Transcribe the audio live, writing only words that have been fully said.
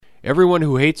Everyone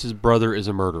who hates his brother is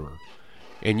a murderer,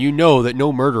 and you know that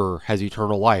no murderer has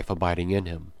eternal life abiding in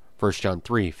him. 1 John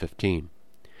 3:15.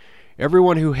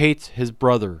 Everyone who hates his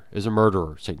brother is a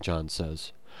murderer, St. John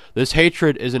says. This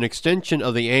hatred is an extension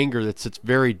of the anger that sits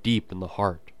very deep in the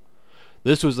heart.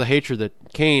 This was the hatred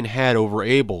that Cain had over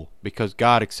Abel because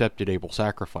God accepted Abel's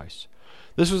sacrifice.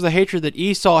 This was the hatred that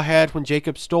Esau had when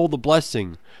Jacob stole the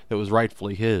blessing that was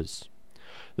rightfully his.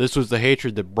 This was the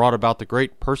hatred that brought about the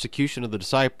great persecution of the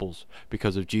disciples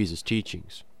because of Jesus'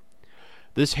 teachings.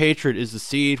 This hatred is the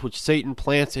seed which Satan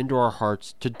plants into our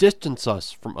hearts to distance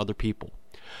us from other people,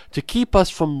 to keep us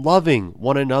from loving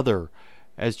one another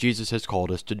as Jesus has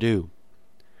called us to do.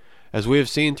 As we have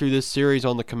seen through this series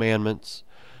on the commandments,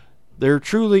 there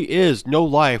truly is no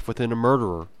life within a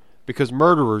murderer, because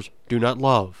murderers do not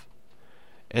love.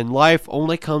 And life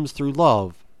only comes through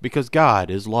love, because God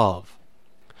is love.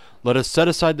 Let us set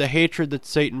aside the hatred that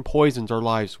Satan poisons our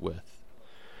lives with.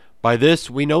 By this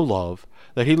we know love,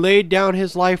 that he laid down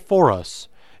his life for us,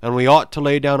 and we ought to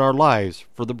lay down our lives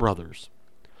for the brothers.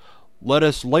 Let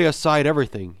us lay aside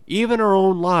everything, even our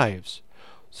own lives,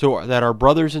 so that our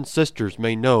brothers and sisters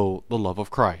may know the love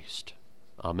of Christ.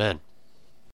 Amen.